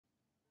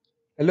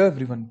Hello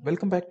everyone,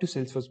 welcome back to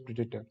Salesforce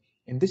Predator.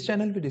 In this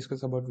channel, we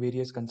discuss about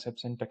various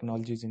concepts and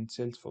technologies in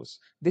Salesforce.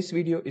 This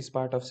video is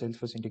part of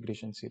Salesforce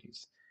integration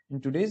series.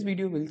 In today's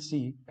video, we'll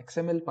see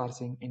XML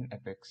parsing in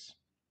Apex.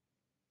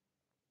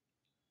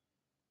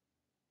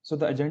 So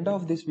the agenda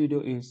of this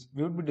video is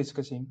we would be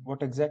discussing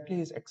what exactly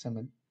is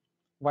XML,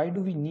 why do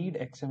we need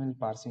XML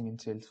parsing in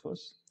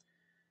Salesforce,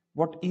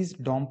 what is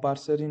DOM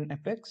Parser in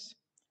Apex,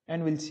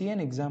 and we'll see an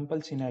example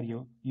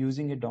scenario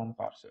using a DOM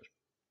Parser.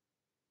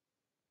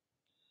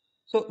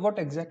 So what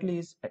exactly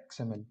is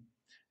XML?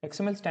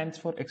 XML stands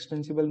for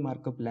Extensible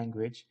Markup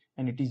Language,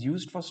 and it is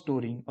used for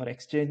storing or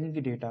exchanging the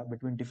data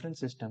between different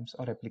systems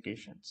or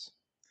applications.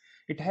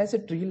 It has a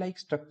tree-like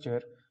structure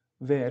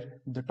where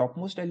the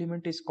topmost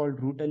element is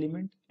called root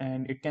element,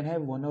 and it can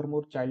have one or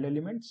more child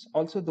elements.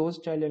 Also, those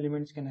child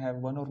elements can have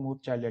one or more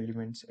child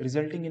elements,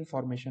 resulting in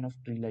formation of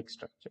tree-like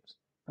structures.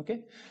 Okay.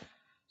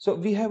 So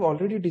we have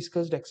already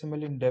discussed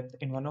XML in depth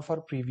in one of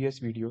our previous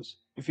videos.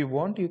 If you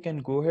want, you can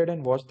go ahead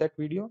and watch that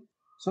video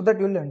so that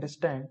you'll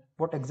understand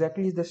what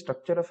exactly is the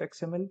structure of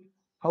XML,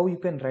 how you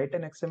can write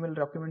an XML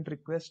document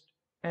request,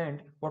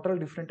 and what all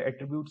different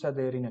attributes are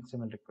there in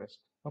XML request.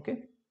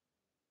 Okay.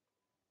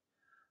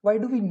 Why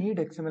do we need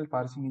XML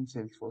parsing in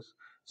Salesforce?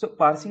 So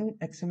parsing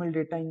XML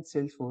data in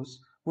Salesforce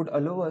would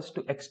allow us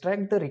to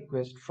extract the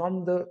request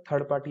from the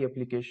third-party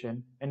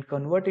application and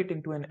convert it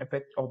into an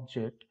Apex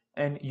object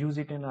and use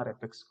it in our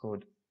Apex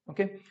code.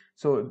 Okay,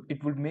 so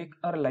it would make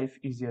our life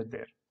easier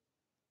there.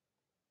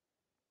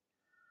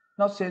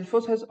 Now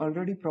Salesforce has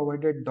already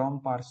provided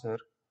DOM Parser,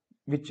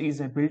 which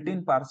is a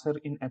built-in parser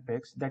in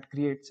Apex that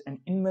creates an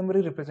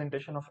in-memory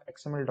representation of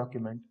XML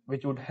document,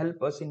 which would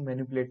help us in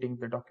manipulating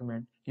the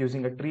document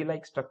using a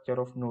tree-like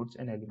structure of nodes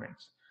and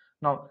elements.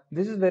 Now,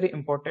 this is very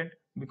important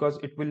because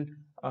it will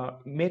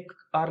make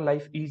our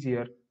life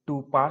easier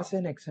to parse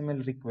an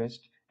XML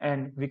request,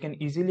 and we can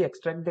easily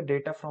extract the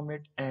data from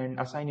it and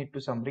assign it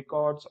to some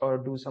records or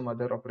do some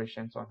other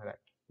operations on that.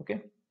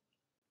 Okay.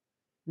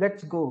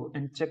 Let's go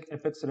and check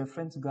Apex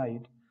reference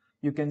guide.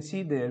 You can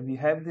see there we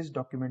have this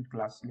document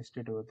class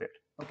listed over there.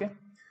 Okay,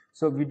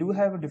 so we do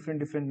have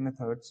different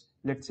methods.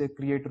 Let's say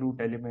create root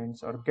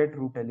elements or get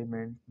root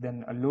element,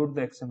 then load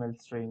the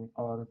XML string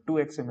or to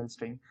XML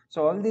string.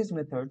 So all these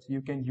methods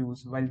you can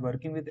use while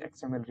working with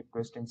XML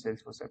request in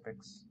Salesforce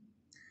Apex.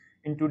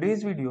 In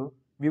today's video,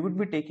 we would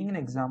be taking an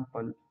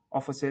example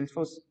of a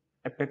Salesforce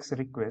Apex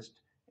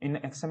request in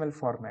XML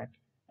format,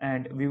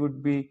 and we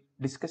would be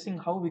discussing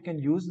how we can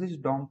use these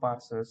DOM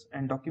parsers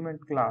and document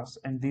class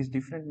and these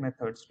different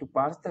methods to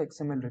parse the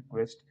XML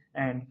request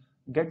and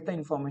get the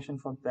information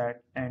from that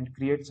and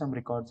create some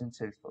records in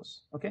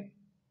Salesforce. Okay.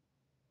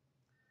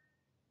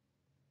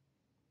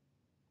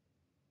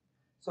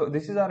 So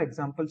this is our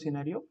example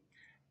scenario.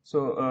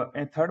 So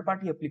a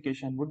third-party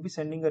application would be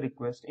sending a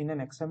request in an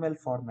XML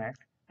format,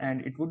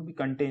 and it would be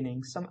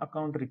containing some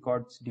account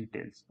records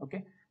details.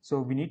 Okay, so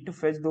we need to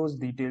fetch those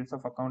details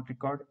of account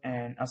record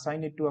and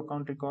assign it to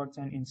account records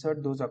and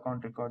insert those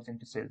account records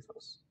into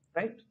Salesforce,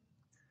 right?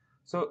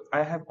 So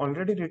I have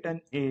already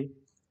written a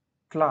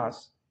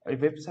class, a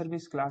web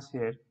service class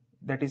here,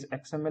 that is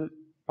XML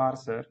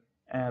parser,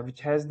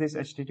 which has this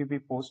HTTP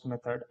post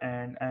method,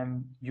 and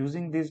I'm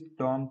using these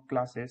DOM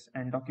classes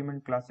and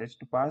document classes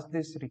to pass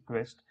this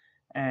request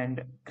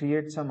and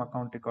create some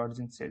account records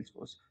in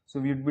Salesforce. So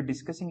we will be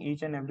discussing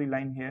each and every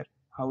line here,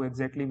 how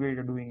exactly we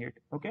are doing it.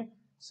 Okay,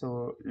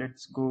 so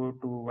let's go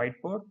to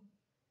whiteboard.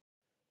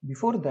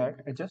 Before that,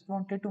 I just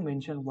wanted to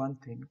mention one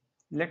thing.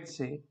 Let's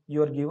say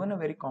you are given a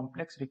very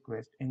complex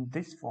request in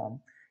this form.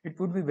 It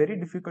would be very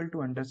difficult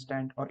to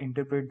understand or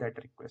interpret that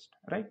request,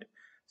 right?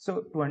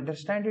 So to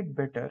understand it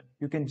better,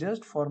 you can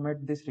just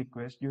format this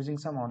request using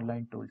some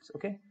online tools,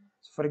 okay?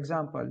 So for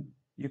example,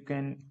 you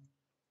can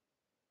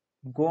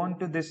go on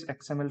to this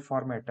XML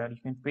formatter,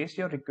 you can paste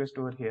your request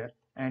over here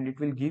and it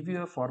will give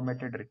you a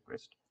formatted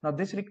request. Now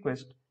this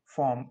request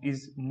form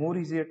is more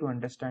easier to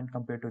understand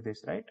compared to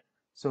this, right?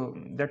 So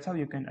that's how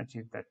you can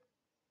achieve that.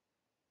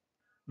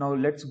 Now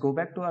let's go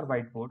back to our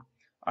whiteboard.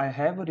 I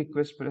have a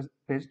request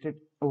pasted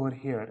over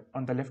here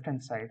on the left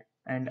hand side,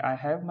 and I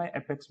have my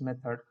Apex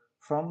method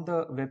from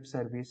the web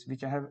service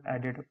which I have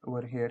added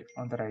over here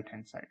on the right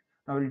hand side.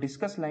 Now we'll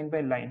discuss line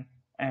by line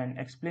and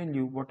explain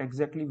you what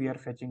exactly we are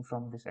fetching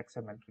from this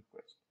XML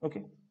request.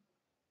 Okay.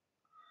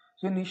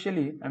 So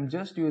initially I'm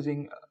just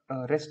using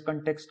a REST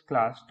context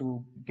class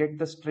to get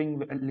the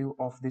string value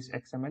of this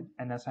XML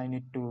and assign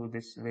it to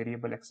this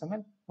variable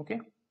XML. Okay.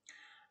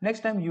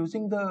 Next, I'm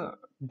using the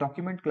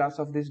document class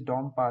of this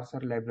DOM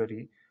Parser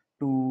library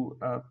to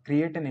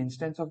create an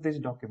instance of this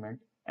document,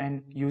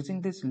 and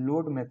using this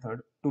load method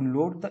to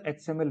load the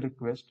XML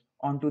request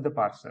onto the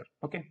parser.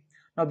 Okay.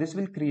 Now this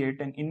will create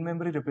an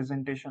in-memory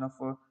representation of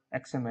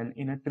XML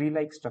in a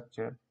tree-like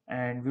structure,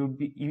 and we would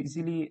be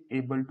easily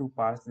able to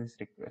parse this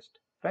request,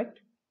 right?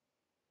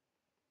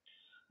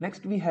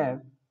 Next, we have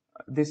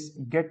this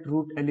get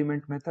root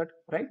element method,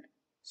 right?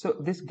 So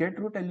this get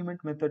root element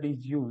method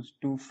is used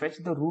to fetch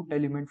the root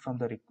element from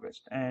the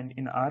request, and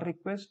in our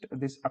request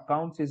this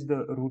accounts is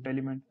the root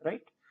element,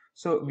 right?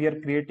 So we are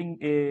creating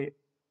a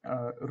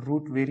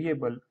root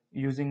variable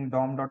using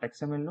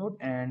dom.xml node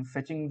and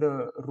fetching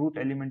the root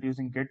element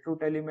using get root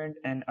element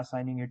and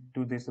assigning it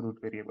to this root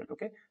variable.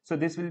 Okay, so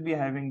this will be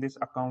having this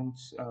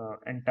accounts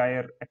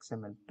entire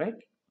XML, right?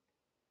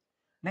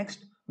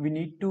 Next, we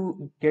need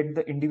to get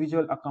the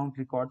individual account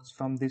records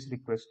from this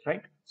request,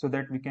 right? So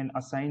that we can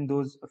assign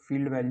those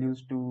field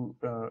values to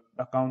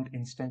account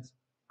instance,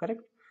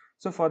 correct?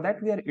 So for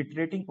that, we are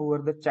iterating over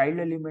the child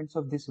elements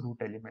of this root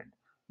element.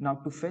 Now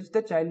to fetch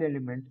the child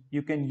element,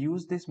 you can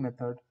use this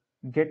method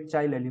get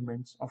child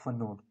elements of a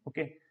node.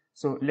 Okay,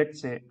 so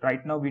let's say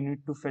right now we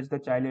need to fetch the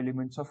child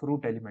elements of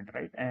root element,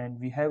 right? And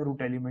we have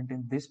root element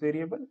in this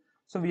variable.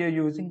 So we are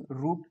using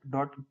root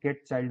dot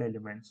get child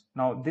elements.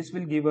 Now this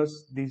will give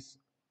us these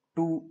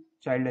two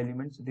child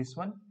elements, this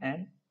one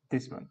and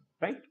this one,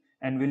 right?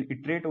 And we'll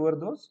iterate over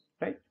those,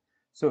 right?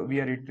 So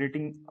we are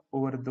iterating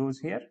over those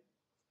here.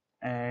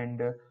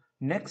 And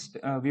next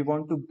we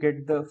want to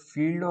get the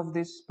field of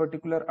this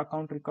particular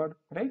account record,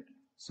 right?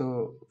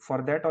 So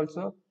for that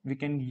also we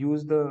can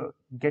use the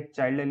get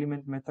child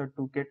element method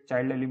to get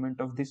child element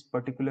of this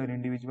particular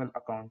individual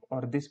account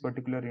or this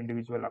particular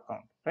individual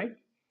account, right?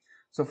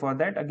 So for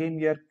that, again,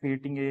 we are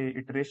creating a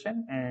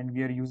iteration and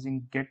we are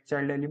using get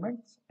child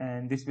elements,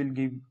 and this will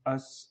give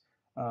us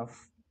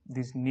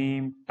this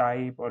name,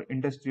 type, or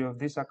industry of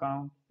this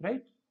account,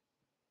 right?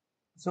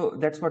 So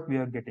that's what we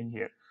are getting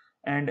here.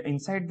 And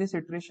inside this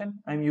iteration,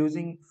 I'm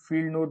using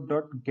field node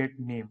dot get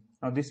name.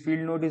 Now this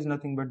field node is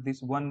nothing but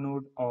this one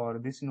node or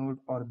this node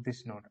or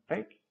this node,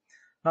 right?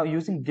 Now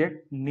using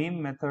get name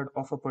method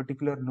of a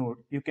particular node,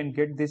 you can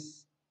get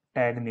this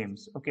tag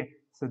names. Okay,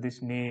 so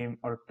this name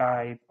or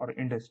type or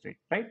industry,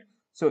 right?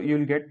 So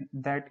you'll get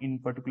that in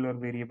particular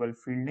variable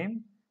field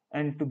name.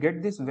 And to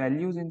get these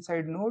values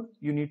inside node,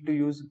 you need to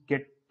use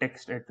get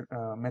text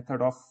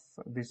method of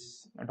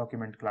this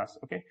document class.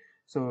 Okay,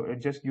 so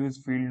just use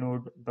field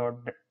node dot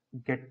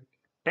get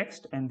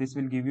text, and this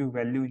will give you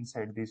value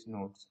inside these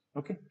nodes.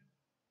 Okay,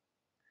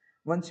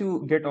 once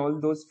you get all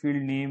those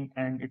field name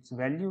and its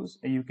values,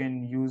 you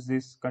can use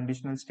this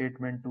conditional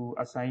statement to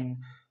assign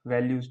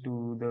values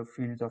to the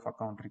fields of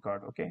account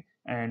record. Okay,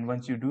 and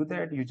once you do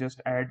that, you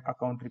just add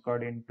account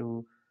record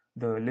into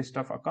the list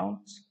of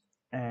accounts,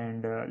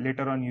 and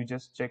later on you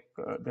just check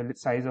the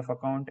size of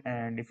account,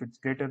 and if it's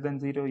greater than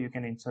 0, you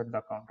can insert the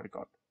account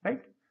record,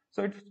 right?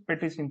 So it's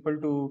pretty simple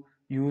to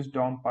use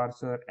DOM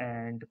parser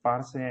and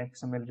parse a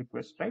XML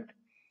request, right?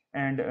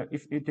 And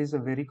if it is a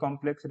very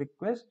complex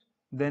request,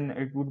 then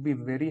it would be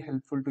very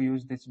helpful to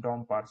use this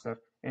DOM parser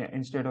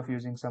instead of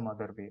using some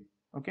other way.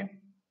 Okay,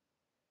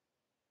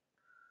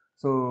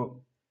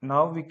 so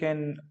now we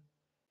can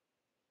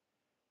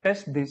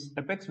test this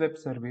Apex web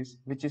service,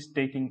 which is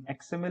taking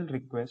XML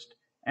request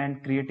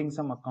and creating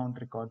some account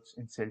records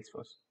in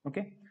Salesforce.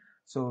 Okay,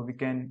 so we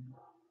can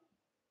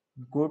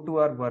go to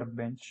our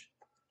workbench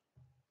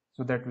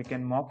so that we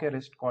can mock a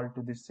REST call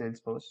to this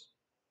Salesforce.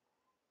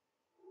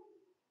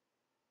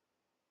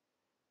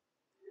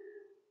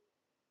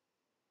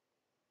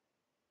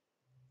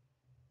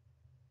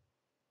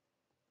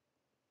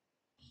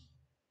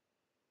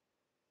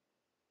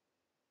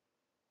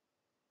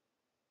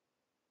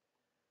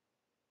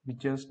 We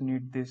just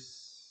need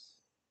this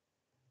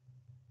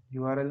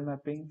URL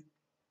mapping.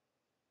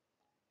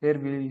 Here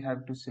we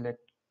have to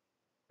select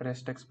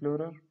REST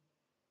Explorer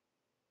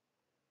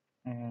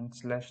and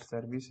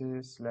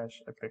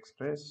 /services/apex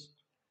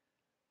rest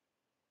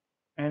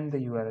and the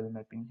URL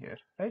mapping here,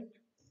 right?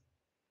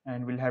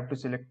 And we'll have to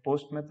select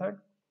post method.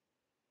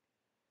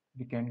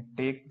 We can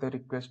take the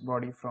request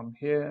body from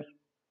here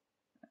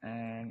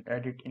and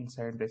add it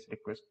inside this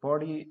request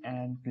body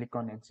and click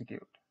on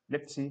execute.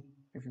 Let's see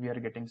if we are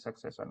getting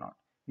success or not.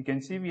 You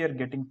can see we are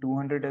getting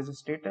 200 as a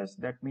status.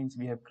 That means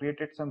we have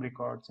created some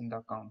records in the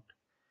account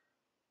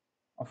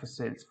of a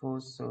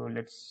Salesforce. So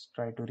let's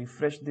try to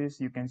refresh this.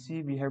 You can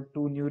see we have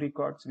 2 new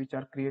records which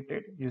are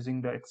created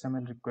using the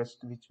XML request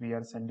which we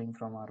are sending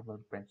from our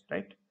workbench,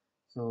 right?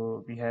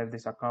 So we have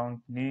this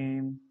account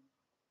name,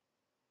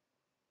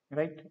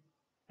 right?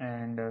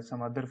 And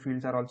some other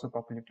fields are also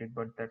populated,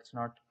 but that's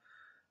not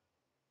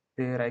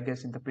there. I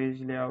guess in the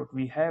page layout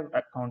we have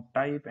account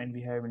type and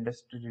we have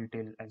industry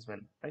detail as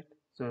well, right?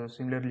 So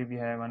similarly we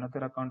have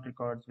another account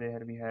records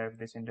where we have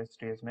this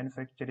industry as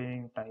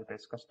manufacturing, type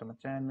as customer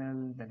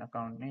channel, then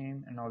account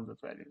name and all those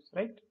values,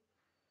 right?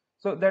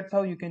 So that's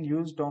how you can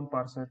use DOM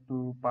parser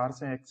to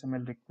parse an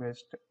XML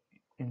request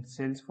in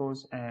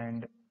Salesforce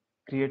and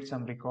create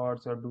some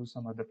records or do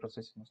some other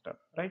processing stuff,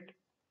 right?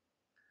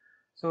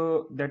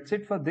 So that's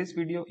it for this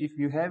video. If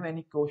you have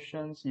any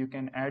questions, you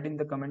can add in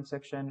the comment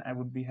section. I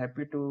would be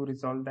happy to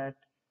resolve that.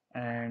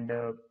 And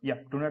yeah,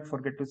 do not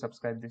forget to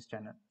subscribe this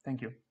channel.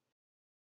 Thank you.